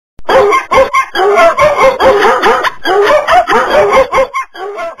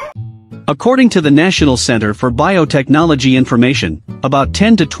According to the National Center for Biotechnology information, about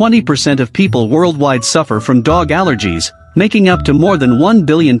 10 to 20% of people worldwide suffer from dog allergies, making up to more than 1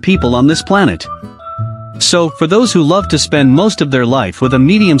 billion people on this planet. So, for those who love to spend most of their life with a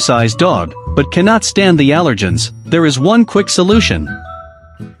medium-sized dog, but cannot stand the allergens, there is one quick solution.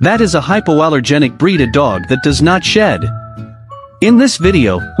 That is a hypoallergenic breed of dog that does not shed. In this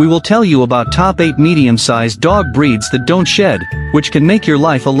video, we will tell you about top 8 medium-sized dog breeds that don't shed, which can make your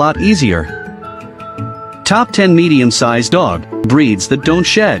life a lot easier. Top 10 medium-sized dog breeds that don't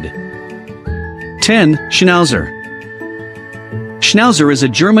shed. 10. Schnauzer. Schnauzer is a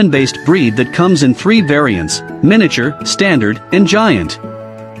German-based breed that comes in 3 variants: miniature, standard, and giant.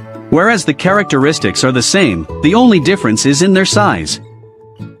 Whereas the characteristics are the same, the only difference is in their size.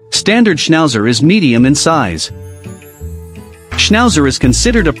 Standard Schnauzer is medium in size. Schnauzer is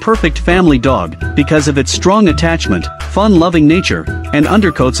considered a perfect family dog because of its strong attachment, fun-loving nature, and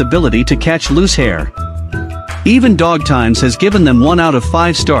undercoat's ability to catch loose hair. Even Dog Times has given them 1 out of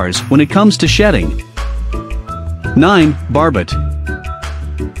 5 stars when it comes to shedding. 9. Barbet.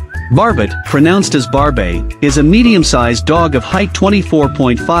 Barbet, pronounced as Barbet, is a medium-sized dog of height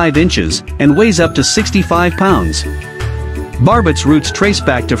 24.5 inches and weighs up to 65 pounds. Barbet's roots trace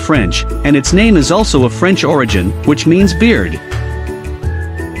back to French, and its name is also of French origin, which means beard.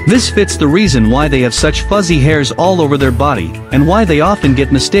 This fits the reason why they have such fuzzy hairs all over their body, and why they often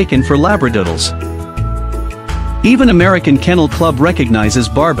get mistaken for Labradoodles. Even American Kennel Club recognizes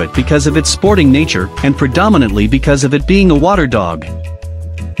Barbet because of its sporting nature, and predominantly because of it being a water dog.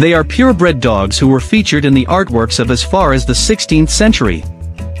 They are purebred dogs who were featured in the artworks of as far as the 16th century.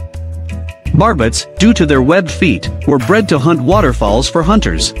 Barbets, due to their webbed feet, were bred to hunt waterfalls for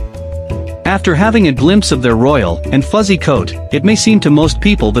hunters. After having a glimpse of their royal and fuzzy coat, it may seem to most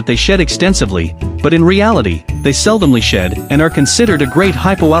people that they shed extensively, but in reality, they seldomly shed and are considered a great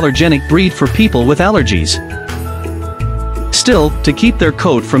hypoallergenic breed for people with allergies. Still, to keep their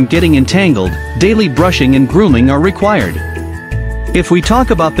coat from getting entangled, daily brushing and grooming are required. If we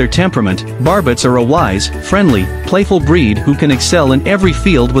talk about their temperament, Barbets are a wise, friendly, playful breed who can excel in every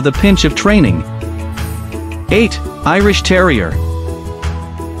field with a pinch of training. 8. Irish Terrier.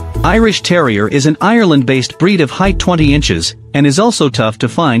 Irish Terrier is an Ireland-based breed of height 20 inches, and is also tough to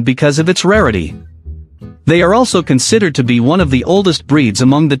find because of its rarity. They are also considered to be one of the oldest breeds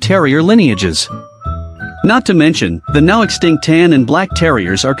among the terrier lineages. Not to mention, the now extinct tan and black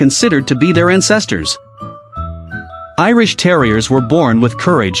terriers are considered to be their ancestors. Irish Terriers were born with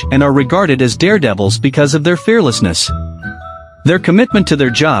courage and are regarded as daredevils because of their fearlessness. Their commitment to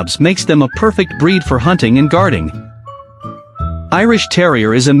their jobs makes them a perfect breed for hunting and guarding. Irish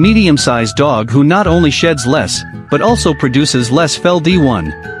Terrier is a medium-sized dog who not only sheds less, but also produces less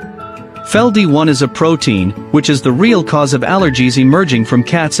FeLD1. FeLD1 is a protein, which is the real cause of allergies emerging from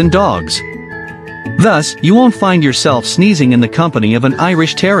cats and dogs. Thus, you won't find yourself sneezing in the company of an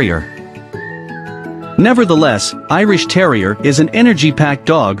Irish Terrier. Nevertheless, Irish Terrier is an energy-packed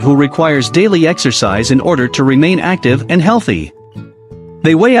dog who requires daily exercise in order to remain active and healthy.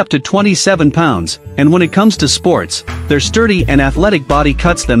 They weigh up to 27 pounds, and when it comes to sports, their sturdy and athletic body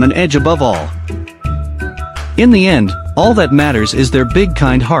cuts them an edge above all. In the end, all that matters is their big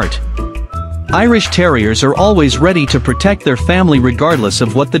kind heart. Irish Terriers are always ready to protect their family regardless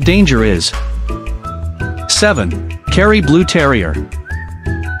of what the danger is. 7. Kerry Blue Terrier.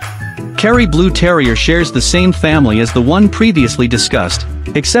 Kerry Blue Terrier shares the same family as the one previously discussed,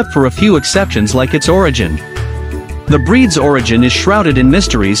 except for a few exceptions like its origin. The breed's origin is shrouded in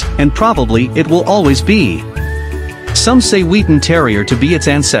mysteries, and probably it will always be. Some say Wheaten Terrier to be its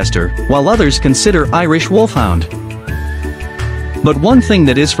ancestor, while others consider Irish Wolfhound. But one thing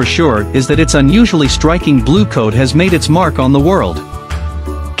that is for sure is that its unusually striking blue coat has made its mark on the world.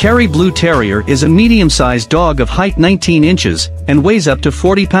 Kerry Blue Terrier is a medium-sized dog of height 19 inches, and weighs up to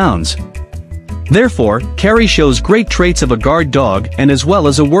 40 pounds. Therefore, Kerry shows great traits of a guard dog and as well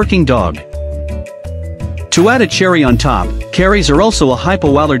as a working dog. To add a cherry on top, Kerrys are also a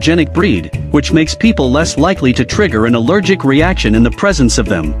hypoallergenic breed, which makes people less likely to trigger an allergic reaction in the presence of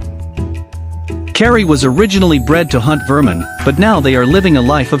them. Kerry was originally bred to hunt vermin, but now they are living a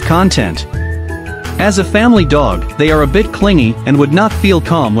life of content. As a family dog, they are a bit clingy and would not feel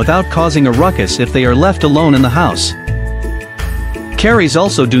calm without causing a ruckus if they are left alone in the house. Kerrys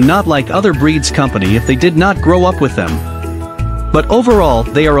also do not like other breeds' company if they did not grow up with them. But overall,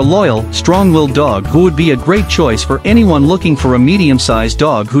 they are a loyal, strong-willed dog who would be a great choice for anyone looking for a medium-sized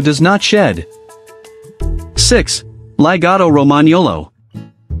dog who does not shed. 6. Lagotto Romagnolo.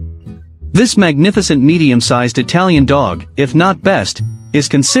 This magnificent medium-sized Italian dog, if not best, is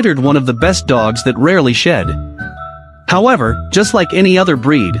considered one of the best dogs that rarely shed. However, just like any other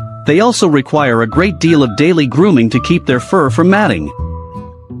breed, they also require a great deal of daily grooming to keep their fur from matting.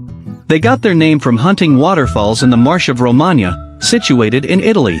 They got their name from hunting waterfalls in the Marsh of Romagna, situated in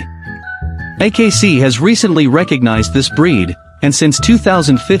Italy. AKC has recently recognized this breed, and since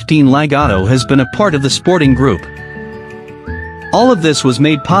 2015 Lagotto has been a part of the sporting group. All of this was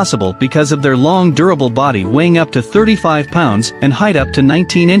made possible because of their long durable body weighing up to 35 pounds and height up to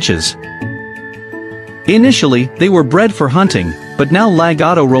 19 inches. Initially, they were bred for hunting, but now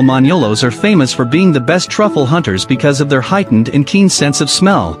Lagotto Romagnolos are famous for being the best truffle hunters because of their heightened and keen sense of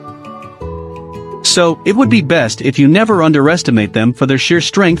smell. So, it would be best if you never underestimate them for their sheer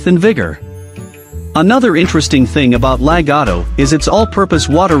strength and vigor. Another interesting thing about Lagotto is its all-purpose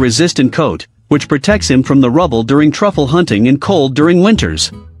water-resistant coat, which protects him from the rubble during truffle hunting and cold during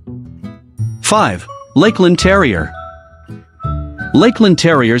winters. 5. Lakeland Terrier. Lakeland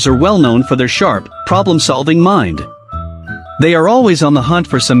Terriers are well known for their sharp, problem-solving mind. They are always on the hunt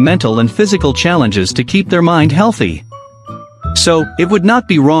for some mental and physical challenges to keep their mind healthy. So, it would not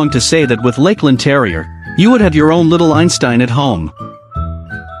be wrong to say that with Lakeland Terrier, you would have your own little Einstein at home.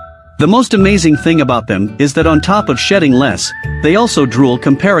 The most amazing thing about them is that on top of shedding less, they also drool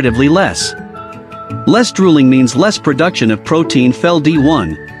comparatively less. Less drooling means less production of protein fel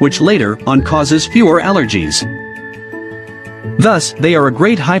D1, which later on causes fewer allergies. Thus, they are a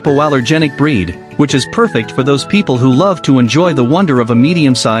great hypoallergenic breed, which is perfect for those people who love to enjoy the wonder of a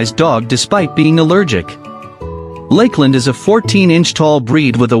medium-sized dog despite being allergic. Lakeland is a 14-inch tall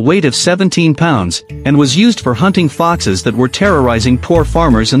breed with a weight of 17 pounds, and was used for hunting foxes that were terrorizing poor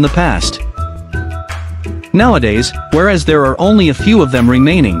farmers in the past. Nowadays, whereas there are only a few of them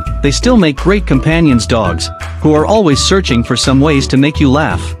remaining, they still make great companions dogs, who are always searching for some ways to make you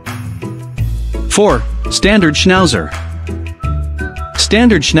laugh. 4. Standard Schnauzer.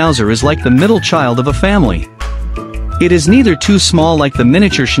 Standard Schnauzer is like the middle child of a family. It is neither too small like the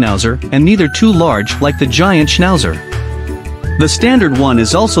miniature Schnauzer and neither too large like the giant Schnauzer. The standard one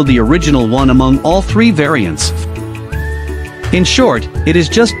is also the original one among all three variants. In short, it is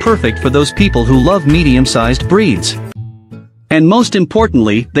just perfect for those people who love medium-sized breeds. And most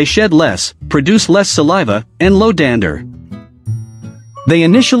importantly, they shed less, produce less saliva, and low dander. They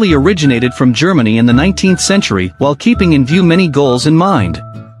initially originated from Germany in the 19th century while keeping in view many goals in mind.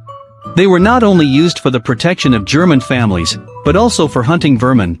 They were not only used for the protection of German families, but also for hunting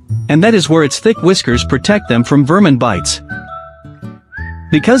vermin, and that is where its thick whiskers protect them from vermin bites.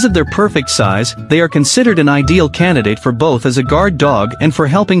 Because of their perfect size, they are considered an ideal candidate for both as a guard dog and for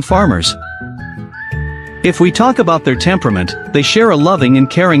helping farmers. If we talk about their temperament, they share a loving and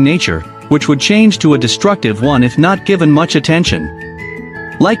caring nature, which would change to a destructive one if not given much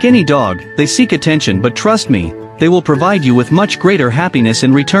attention. Like any dog, they seek attention, but trust me, they will provide you with much greater happiness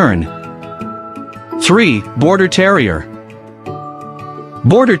in return. 3. Border Terrier.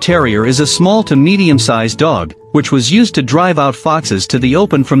 Border Terrier is a small to medium-sized dog, which was used to drive out foxes to the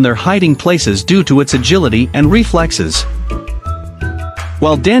open from their hiding places due to its agility and reflexes.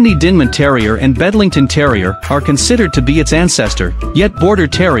 While Dandy Dinmont Terrier and Bedlington Terrier are considered to be its ancestor, yet Border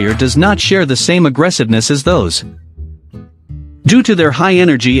Terrier does not share the same aggressiveness as those. Due to their high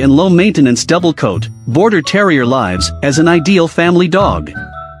energy and low maintenance double coat, Border Terrier lives as an ideal family dog.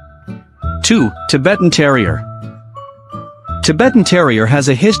 2. Tibetan Terrier. Tibetan Terrier has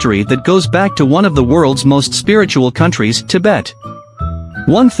a history that goes back to one of the world's most spiritual countries, Tibet.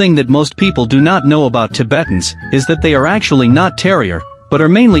 One thing that most people do not know about Tibetans is that they are actually not terrier, but are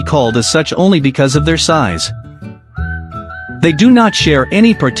mainly called as such only because of their size. They do not share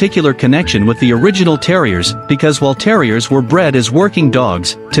any particular connection with the original terriers because while terriers were bred as working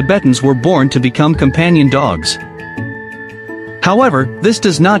dogs, Tibetans were born to become companion dogs. However, this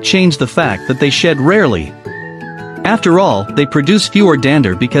does not change the fact that they shed rarely. After all, they produce fewer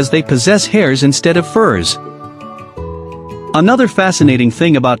dander because they possess hairs instead of furs. Another fascinating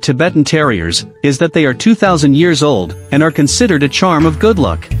thing about Tibetan Terriers is that they are 2,000 years old and are considered a charm of good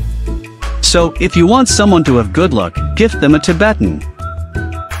luck. So, if you want someone to have good luck, gift them a Tibetan.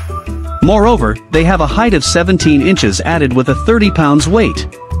 Moreover, they have a height of 17 inches added with a 30 pounds weight.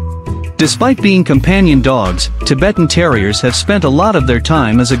 Despite being companion dogs, Tibetan Terriers have spent a lot of their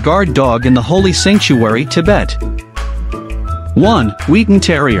time as a guard dog in the holy sanctuary Tibet. 1. Wheaten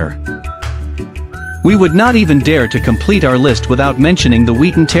Terrier. We would not even dare to complete our list without mentioning the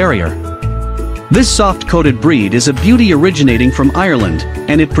Wheaten Terrier. This soft-coated breed is a beauty originating from Ireland,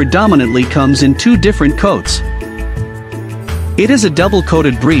 and it predominantly comes in two different coats. It is a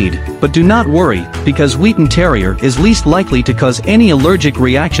double-coated breed, but do not worry, because Wheaten Terrier is least likely to cause any allergic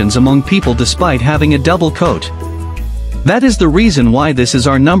reactions among people despite having a double coat. That is the reason why this is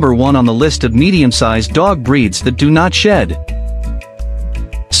our number one on the list of medium-sized dog breeds that do not shed.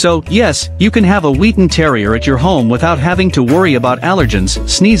 So, yes, you can have a Wheaten Terrier at your home without having to worry about allergens,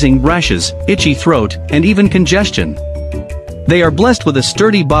 sneezing, rashes, itchy throat, and even congestion. They are blessed with a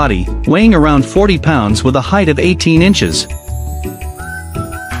sturdy body, weighing around 40 pounds with a height of 18 inches.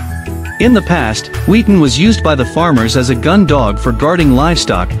 In the past, Wheaten was used by the farmers as a gun dog for guarding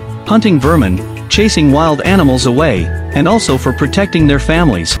livestock, hunting vermin, chasing wild animals away, and also for protecting their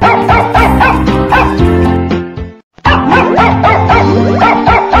families.